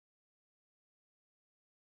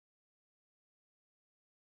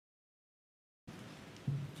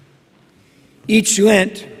Each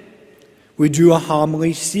Lent, we do a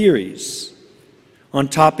homily series on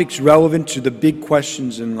topics relevant to the big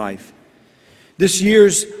questions in life. This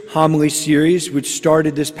year's homily series, which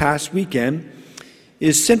started this past weekend,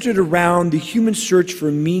 is centered around the human search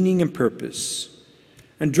for meaning and purpose,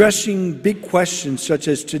 addressing big questions such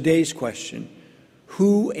as today's question,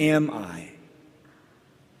 who am I?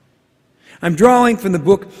 I'm drawing from the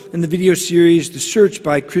book and the video series, The Search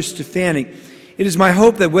by Chris Stefanick. It is my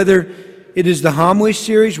hope that whether it is the homily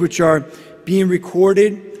series, which are being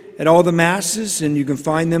recorded at all the masses, and you can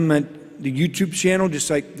find them at the YouTube channel, just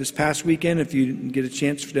like this past weekend, if you get a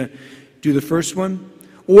chance to do the first one,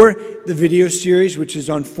 or the video series, which is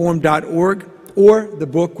on form.org, or the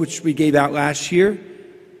book, which we gave out last year,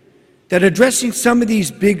 that addressing some of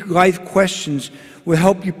these big life questions will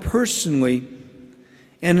help you personally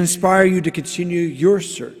and inspire you to continue your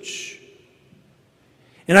search.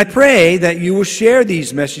 And I pray that you will share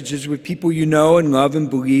these messages with people you know and love and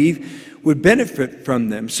believe would benefit from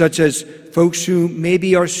them, such as folks who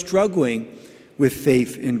maybe are struggling with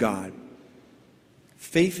faith in God,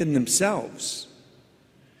 faith in themselves,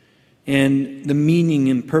 and the meaning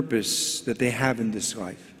and purpose that they have in this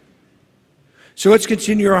life. So let's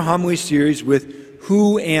continue our homily series with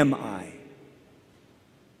Who Am I?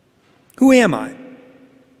 Who am I?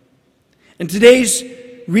 In today's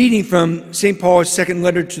reading from St. Paul's second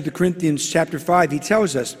letter to the Corinthians, chapter 5, he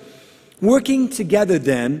tells us, "Working together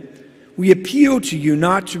then, we appeal to you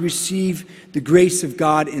not to receive the grace of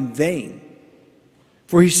God in vain.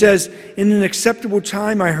 For he says, in an acceptable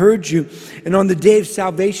time I heard you, and on the day of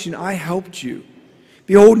salvation I helped you.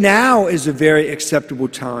 Behold, now is a very acceptable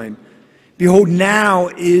time. Behold, now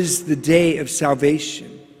is the day of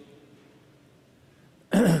salvation."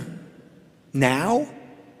 Now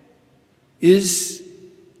is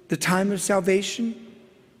the time of salvation?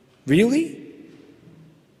 Really?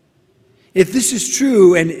 If this is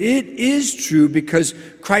true, and it is true because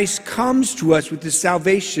Christ comes to us with this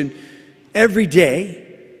salvation every day,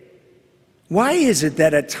 why is it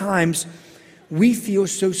that at times we feel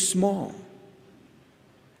so small,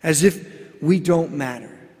 as if we don't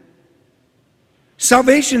matter?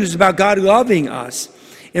 Salvation is about God loving us,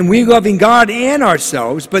 and we loving God and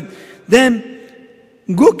ourselves, but then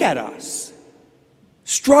look at us,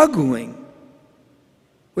 struggling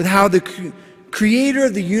with how the Creator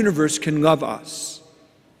of the universe can love us.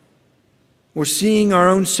 We're seeing our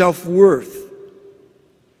own self-worth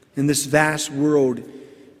in this vast world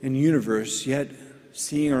and universe, yet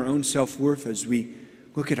seeing our own self-worth as we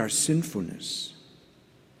look at our sinfulness.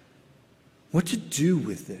 What to do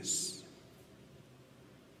with this?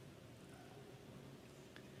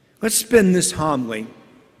 Let's spend this homily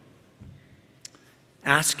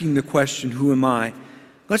asking the question, who am I?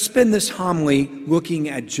 Let's spend this homily looking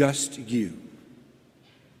at just you.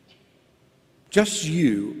 Just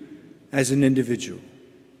you as an individual.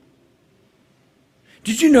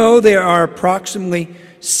 Did you know there are approximately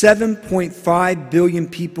 7.5 billion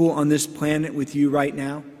people on this planet with you right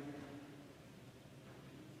now?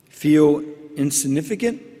 Feel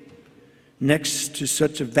insignificant next to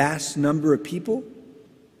such a vast number of people?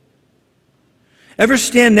 Ever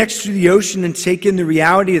stand next to the ocean and take in the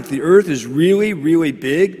reality that the earth is really, really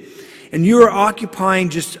big, and you are occupying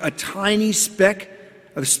just a tiny speck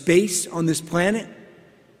of space on this planet?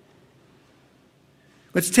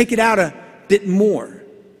 Let's take it out a bit more.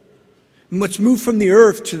 Let's move from the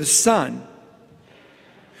earth to the sun.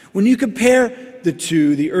 When you compare the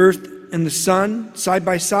two, the earth and the sun, side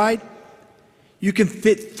by side, you can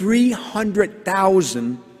fit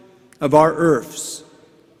 300,000 of our earths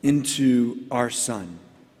into our sun.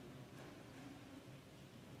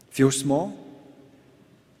 Feel small?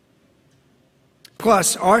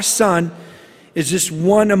 Plus, our sun is just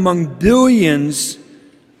one among billions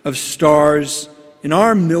of stars in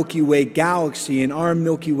our Milky Way galaxy, and our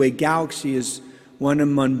Milky Way galaxy is one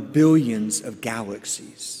among billions of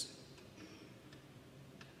galaxies.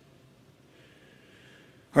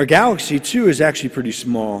 Our galaxy, too, is actually pretty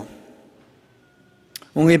small.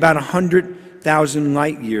 Only about 100,000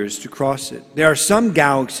 light years to cross it. There are some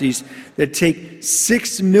galaxies that take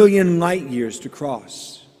 6 million light years to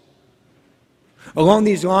cross. Along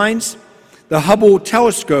these lines, the Hubble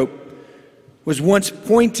telescope was once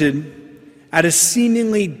pointed at a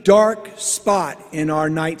seemingly dark spot in our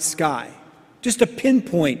night sky. Just a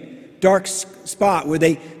pinpoint dark spot where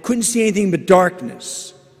they couldn't see anything but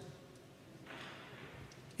darkness.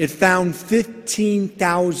 It found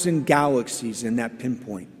 15,000 galaxies in that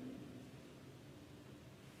pinpoint.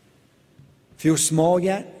 Feel small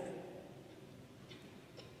yet?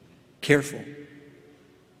 Careful.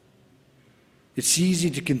 It's easy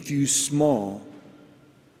to confuse small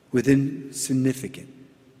with insignificant.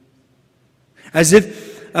 As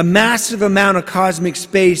if a massive amount of cosmic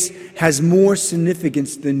space has more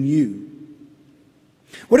significance than you.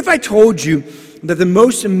 What if I told you that the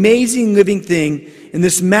most amazing living thing in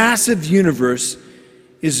this massive universe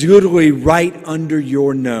is literally right under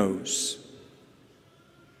your nose?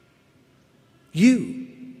 You.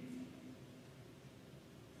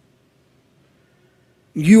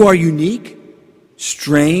 You are unique,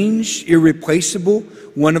 strange, irreplaceable,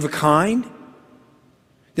 one of a kind.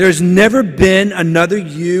 There has never been another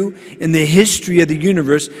you in the history of the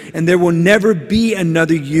universe, and there will never be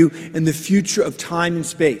another you in the future of time and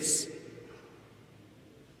space.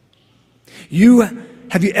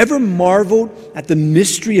 Have you ever marveled at the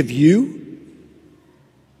mystery of you?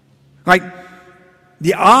 Like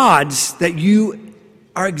the odds that you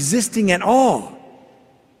are existing at all.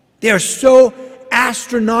 They are so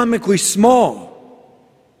astronomically small.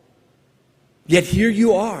 Yet here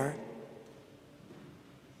you are.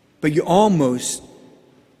 But you almost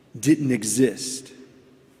didn't exist.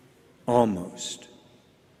 Almost.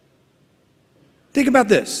 Think about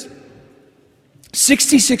this.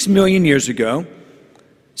 66 million years ago,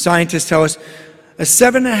 scientists tell us, a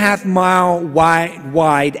 7.5 mile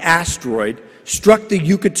wide asteroid struck the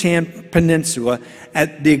Yucatan Peninsula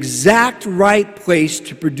at the exact right place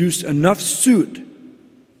to produce enough soot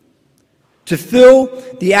to fill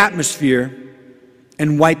the atmosphere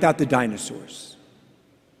and wipe out the dinosaurs.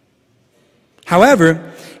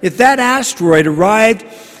 However, if that asteroid arrived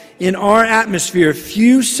in our atmosphere a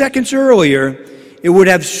few seconds earlier, it would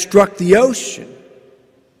have struck the ocean.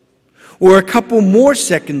 Or a couple more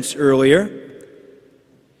seconds earlier,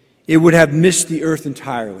 it would have missed the earth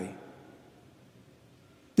entirely.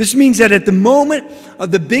 This means that at the moment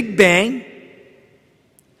of the Big Bang,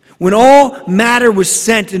 when all matter was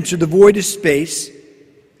sent into the void of space,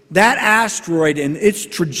 that asteroid and its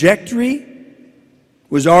trajectory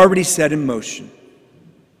was already set in motion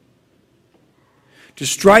to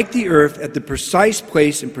strike the earth at the precise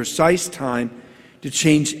place and precise time to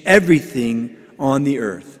change everything on the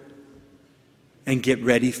earth and get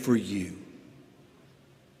ready for you.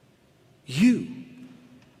 You.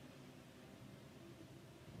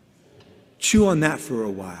 Chew on that for a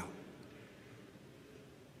while.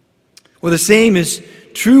 Well, the same is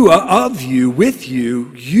true of you, with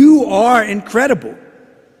you. You are incredible.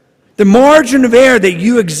 The margin of error that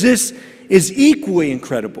you exist is equally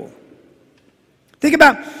incredible. Think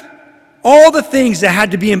about all the things that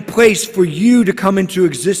had to be in place for you to come into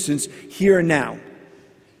existence here and now.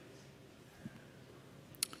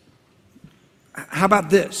 How about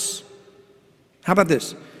this? How about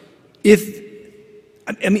this?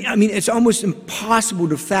 I mean, it's almost impossible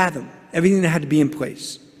to fathom everything that had to be in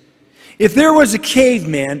place. If there was a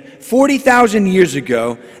caveman 40,000 years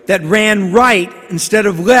ago that ran right instead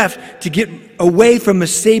of left to get away from a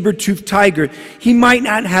saber-toothed tiger, he might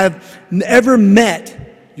not have ever met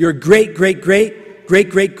your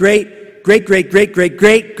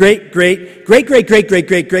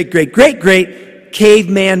great-great-great-great-great-great-great-great-great-great-great-great-great-great-great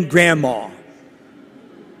caveman grandma.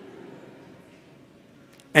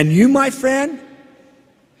 And you, my friend,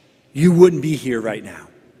 you wouldn't be here right now.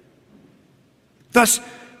 Thus,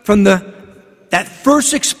 from that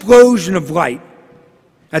first explosion of light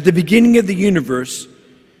at the beginning of the universe,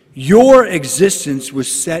 your existence was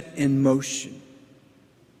set in motion.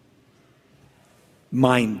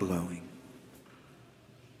 Mind-blowing.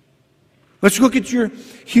 Let's look at your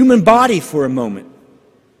human body for a moment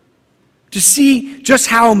to see just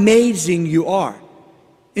how amazing you are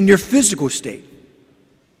in your physical state.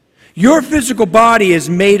 Your physical body is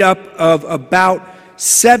made up of about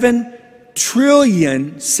 7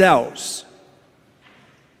 trillion cells,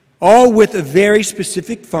 all with a very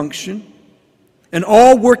specific function, and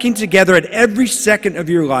all working together at every second of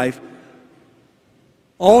your life,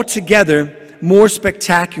 all together more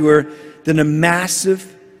spectacular than a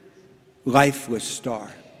massive, lifeless star.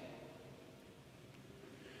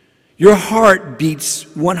 Your heart beats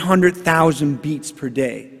 100,000 beats per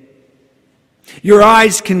day. Your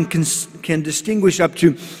eyes can distinguish up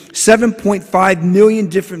to 7.5 million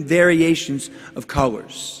different variations of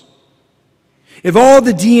colors. If all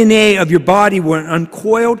the DNA of your body were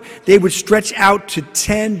uncoiled, they would stretch out to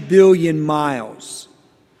 10 billion miles.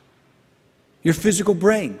 Your physical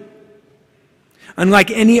brain.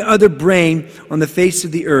 Unlike any other brain on the face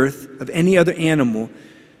of the earth, of any other animal,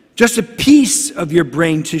 just a piece of your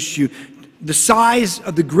brain tissue, the size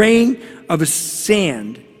of the grain of a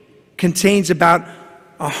sand, contains about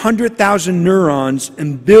 100,000 neurons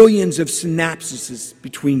and billions of synapses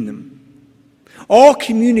between them, all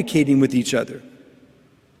communicating with each other.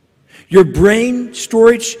 Your brain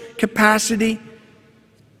storage capacity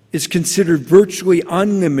is considered virtually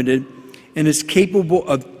unlimited and is capable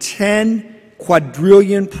of 10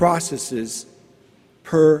 quadrillion processes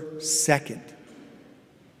per second.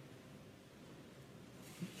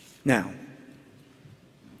 Now,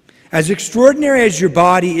 as extraordinary as your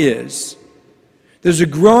body is, there's a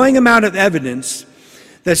growing amount of evidence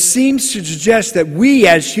that seems to suggest that we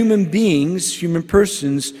as human beings, human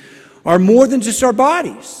persons, are more than just our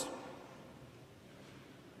bodies.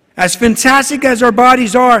 As fantastic as our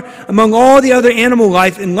bodies are among all the other animal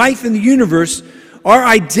life and life in the universe, our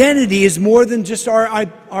identity is more than just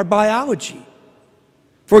our biology.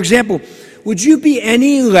 For example, would you be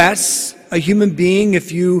any less a human being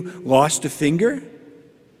if you lost a finger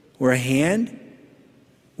or a hand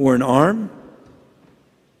or an arm?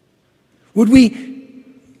 We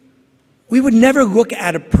would never look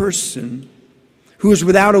at a person who is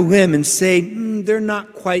without a limb and say, they're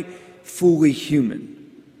not quite fully human.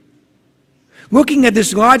 Looking at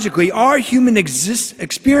this logically, our human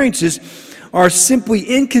experiences are simply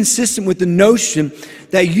inconsistent with the notion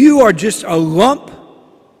that you are just a lump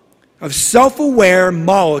of self-aware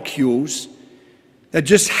molecules that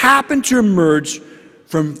just happen to emerge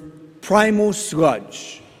from primal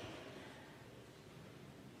sludge.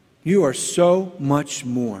 You are so much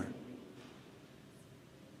more.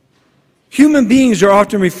 Human beings are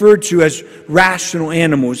often referred to as rational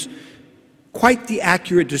animals. Quite the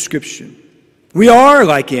accurate description. We are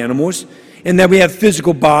like animals in that we have a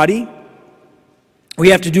physical body. We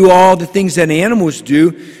have to do all the things that animals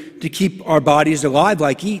do to keep our bodies alive,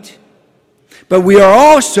 like eat. But we are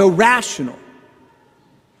also rational,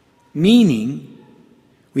 meaning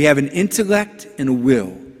we have an intellect and a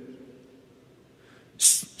will.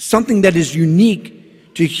 Something that is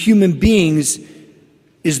unique to human beings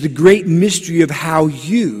is the great mystery of how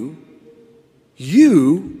you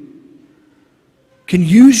can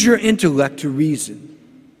use your intellect to reason,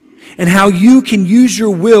 and how you can use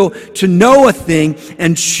your will to know a thing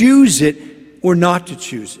and choose it or not to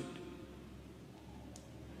choose it.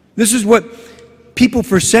 This is what people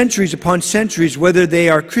for centuries upon centuries, whether they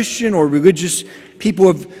are Christian or religious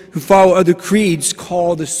people who follow other creeds,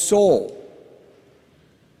 call the soul.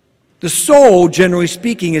 The soul, generally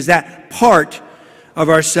speaking, is that part of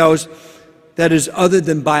ourselves that is other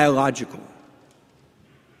than biological.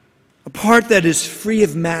 A part that is free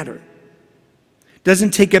of matter,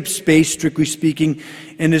 doesn't take up space, strictly speaking,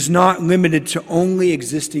 and is not limited to only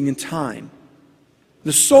existing in time.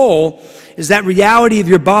 The soul is that reality of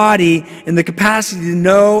your body and the capacity to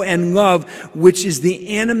know and love, which is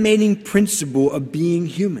the animating principle of being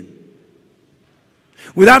human.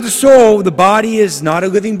 Without the soul, the body is not a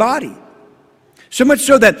living body. So much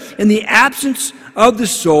so that in the absence of the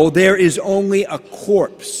soul, there is only a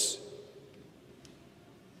corpse.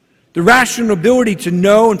 The rational ability to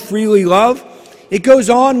know and freely love, it goes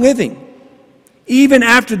on living. Even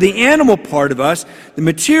after the animal part of us, the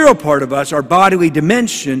material part of us, our bodily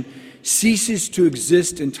dimension, ceases to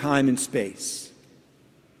exist in time and space.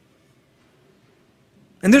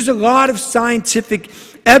 And there's a lot of scientific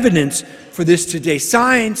evidence for this today.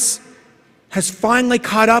 Science has finally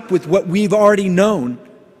caught up with what we've already known.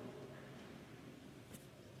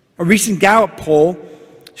 A recent Gallup poll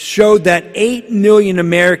showed that 8 million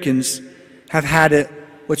Americans have had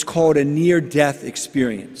what's called a near-death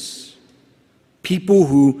experience. People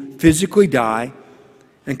who physically die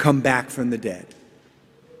and come back from the dead.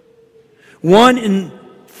 1 in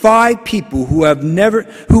 5 people who have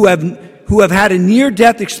had a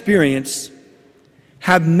near-death experience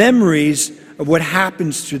have memories of what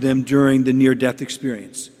happens to them during the near-death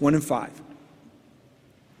experience. 1 in 5.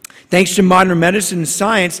 Thanks to modern medicine and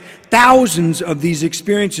science, thousands of these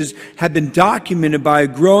experiences have been documented by a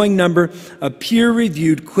growing number of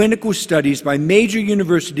peer-reviewed clinical studies by major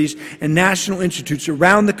universities and national institutes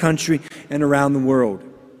around the country and around the world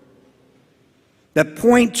that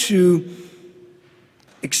point to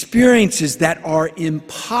experiences that are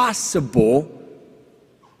impossible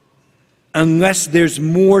unless there's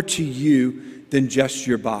more to you than just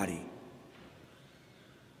your body.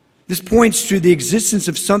 This points to the existence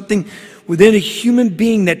of something within a human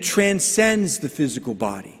being that transcends the physical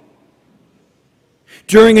body.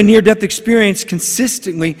 During a near-death experience,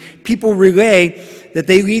 consistently, people relay that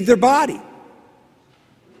they leave their body.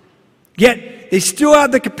 Yet, they still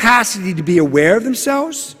have the capacity to be aware of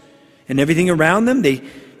themselves and everything around them,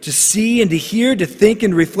 to see and to hear, to think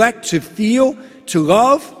and reflect, to feel, to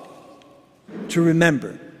love, to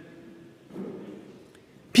remember.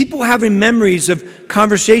 People having memories of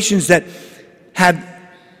conversations that have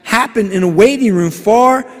happened in a waiting room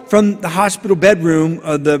far from the hospital bedroom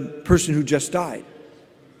of the person who just died.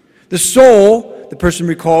 The soul, the person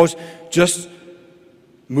recalls, just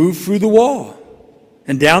moved through the wall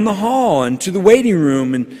and down the hall and to the waiting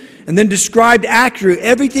room and then described accurately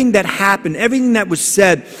everything that happened, everything that was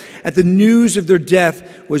said at the news of their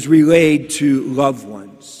death was relayed to loved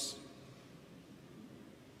ones.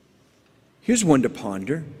 Here's one to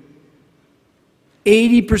ponder.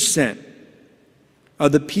 80%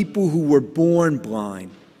 of the people who were born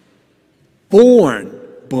blind,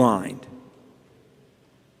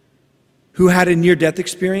 who had a near-death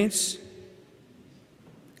experience,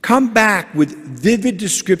 come back with vivid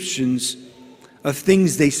descriptions of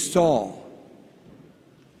things they saw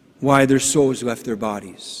while their souls left their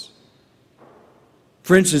bodies.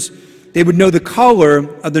 For instance, they would know the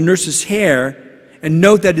color of the nurse's hair and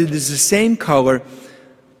note that it is the same color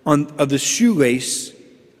of the shoelace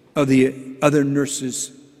of the other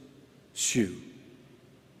nurse's shoe.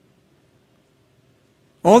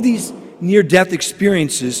 All these near-death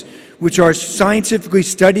experiences, which are scientifically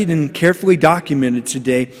studied and carefully documented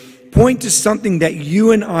today, point to something that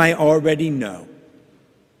you and I already know.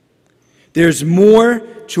 There's more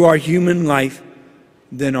to our human life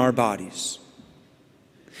than our bodies.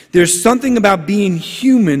 There's something about being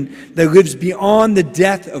human that lives beyond the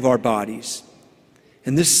death of our bodies.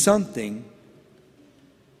 And this something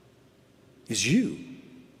is you.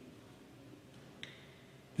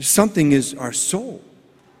 This something is our soul.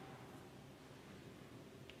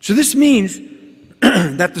 So this means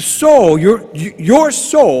that the soul, your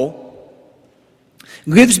soul,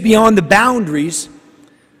 lives beyond the boundaries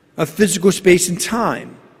of physical space and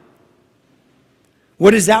time.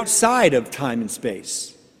 What is outside of time and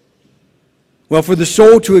space? Well, for the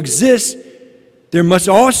soul to exist, there must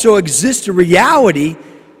also exist a reality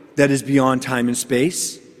that is beyond time and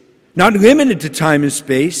space, not limited to time and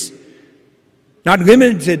space, not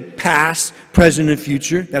limited to past, present, and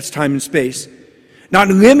future. That's time and space. Not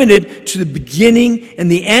limited to the beginning and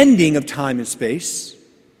the ending of time and space.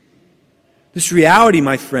 This reality,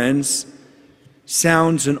 my friends,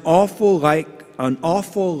 sounds an awful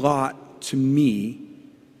lot to me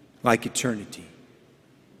like eternity.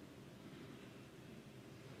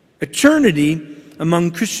 Eternity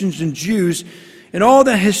among Christians and Jews and all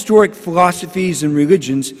the historic philosophies and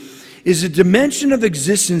religions is a dimension of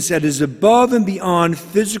existence that is above and beyond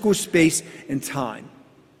physical space and time.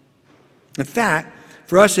 In fact,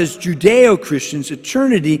 for us as Judeo-Christians,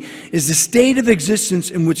 eternity is the state of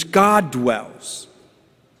existence in which God dwells.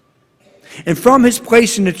 And from his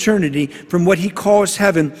place in eternity, from what he calls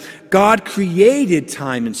heaven, God created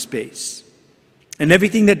time and space and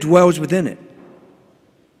everything that dwells within it.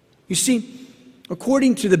 You see,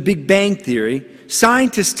 according to the Big Bang Theory,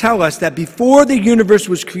 scientists tell us that before the universe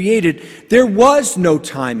was created, there was no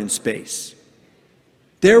time and space.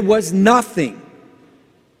 There was nothing.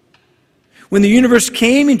 When the universe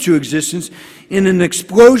came into existence in an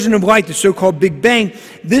explosion of light, the so-called Big Bang,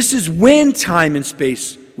 this is when time and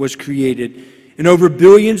space was created. And over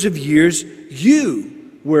billions of years,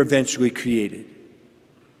 you were eventually created.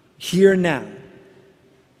 Here and now.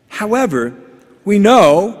 However, we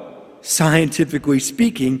know, scientifically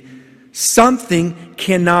speaking, something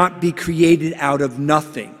cannot be created out of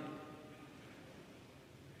nothing.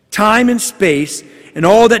 Time and space and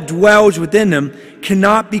all that dwells within them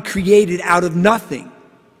cannot be created out of nothing.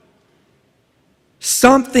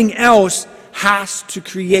 Something else has to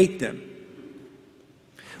create them.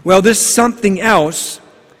 Well, this something else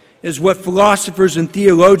is what philosophers and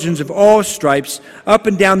theologians of all stripes up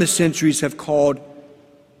and down the centuries have called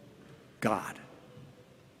God.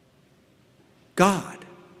 God.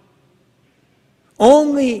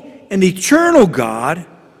 Only an eternal God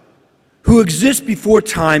who exists before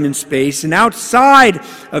time and space and outside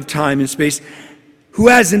of time and space, who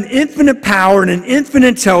has an infinite power and an infinite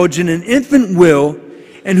intelligence and an infinite will,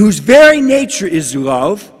 and whose very nature is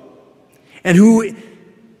love, and who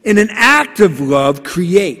in an act of love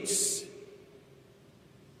creates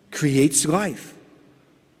life.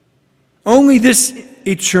 Only this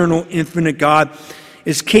eternal, infinite God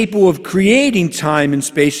is capable of creating time and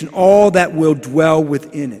space and all that will dwell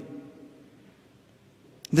within it.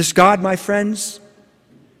 This God, my friends,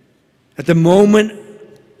 at the moment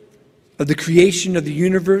of the creation of the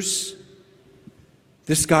universe,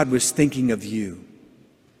 this God was thinking of you.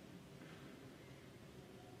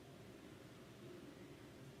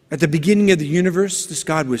 At the beginning of the universe, this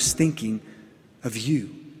God was thinking of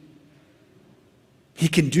you. He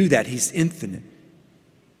can do that. He's infinite.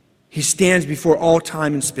 He stands before all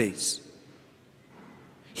time and space.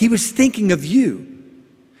 He was thinking of you.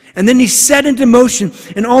 And then he set into motion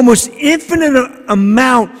an almost infinite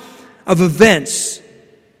amount of events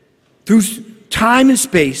through time and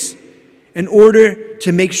space in order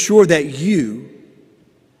to make sure that you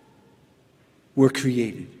were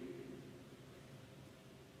created.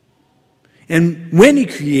 And when He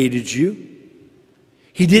created you,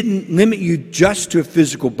 He didn't limit you just to a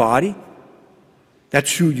physical body.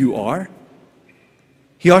 That's who you are.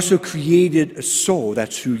 He also created a soul.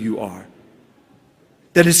 That's who you are.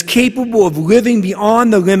 That is capable of living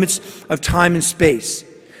beyond the limits of time and space.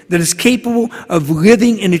 That is capable of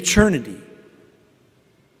living in eternity.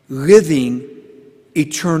 Living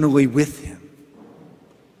eternally with Him.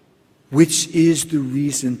 Which is the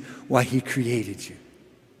reason why He created you.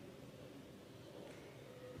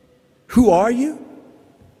 Who are you?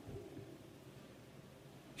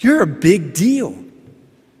 You're a big deal.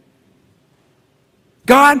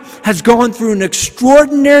 God has gone through an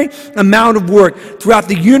extraordinary amount of work throughout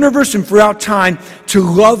the universe and throughout time to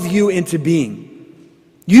love you into being.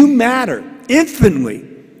 You matter infinitely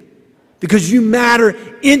because you matter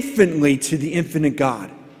infinitely to the infinite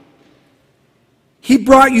God. He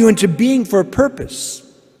brought you into being for a purpose.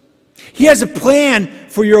 He has a plan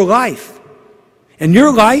for your life. And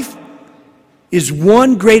your life is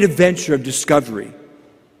one great adventure of discovery.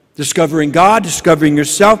 Discovering God, discovering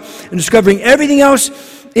yourself, and discovering everything else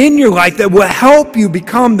in your life that will help you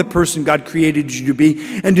become the person God created you to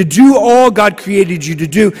be, and to do all God created you to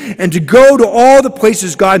do, and to go to all the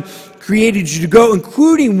places God created you to go,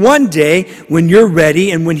 including one day when you're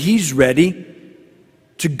ready and when He's ready,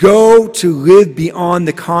 to go to live beyond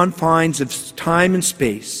the confines of time and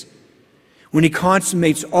space, when He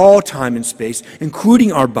consummates all time and space,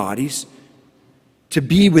 including our bodies, to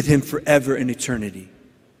be with Him forever in eternity,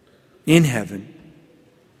 in heaven,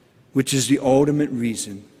 which is the ultimate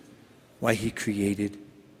reason why He created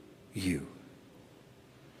you.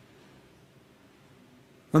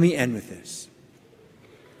 Let me end with this.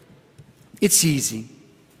 It's easy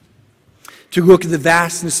to look at the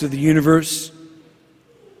vastness of the universe,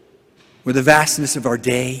 or the vastness of our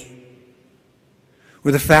day,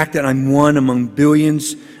 or the fact that I'm one among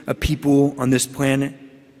billions of people on this planet,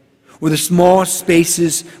 or the small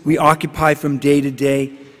spaces we occupy from day to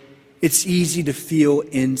day. It's easy to feel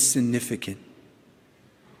insignificant,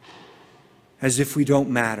 as if we don't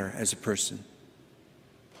matter as a person.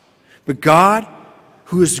 But God,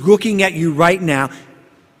 who is looking at you right now,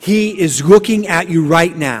 He is looking at you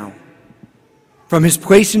right now from His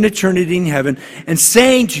place in eternity in heaven and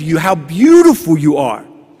saying to you how beautiful you are,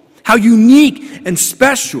 how unique and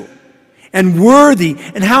special and worthy,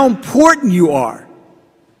 and how important you are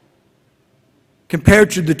compared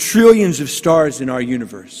to the trillions of stars in our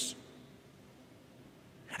universe.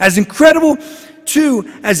 As incredible,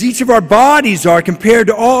 too, as each of our bodies are compared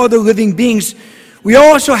to all other living beings, we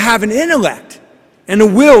also have an intellect and a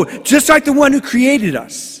will, just like the one who created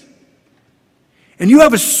us. And you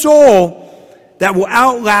have a soul that will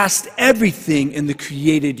outlast everything in the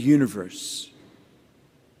created universe.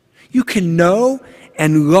 You can know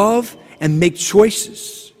and love and make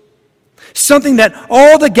choices, something that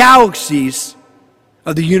all the galaxies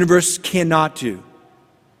of the universe cannot do.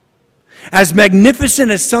 As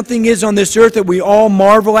magnificent as something is on this earth that we all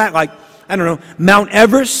marvel at, like, I don't know, Mount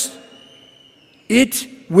Everest, it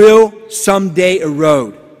will someday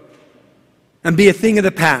erode and be a thing of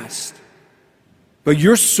the past. But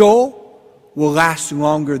your soul will last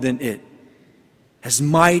longer than it, as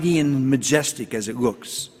mighty and majestic as it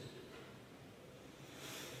looks.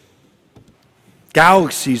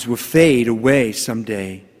 Galaxies will fade away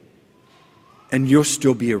someday, and you'll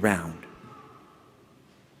still be around.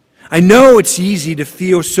 I know it's easy to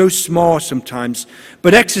feel so small sometimes,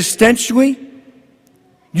 but existentially,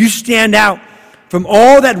 you stand out from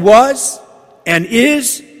all that was and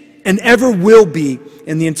is and ever will be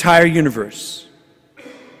in the entire universe.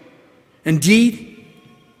 Indeed,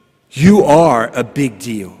 you are a big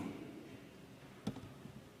deal.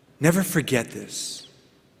 Never forget this.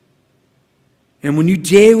 And when you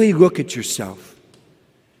daily look at yourself,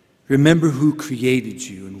 remember who created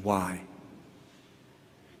you and why.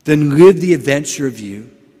 Then live the adventure of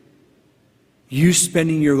you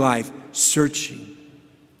spending your life searching,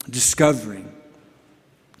 discovering,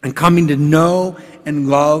 and coming to know and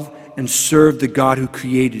love and serve the God who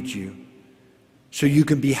created you, so you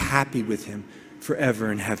can be happy with Him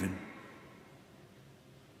forever in heaven.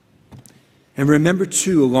 And remember,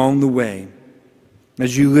 too, along the way,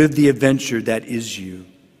 as you live the adventure that is you,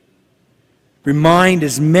 remind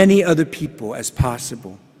as many other people as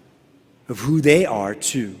possible of who they are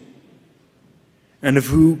too, and of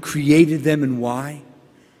who created them and why,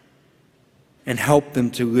 and help them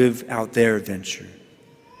to live out their adventure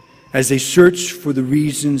as they search for the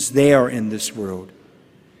reasons they are in this world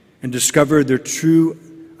and discover their true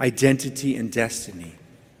identity and destiny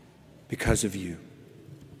because of you.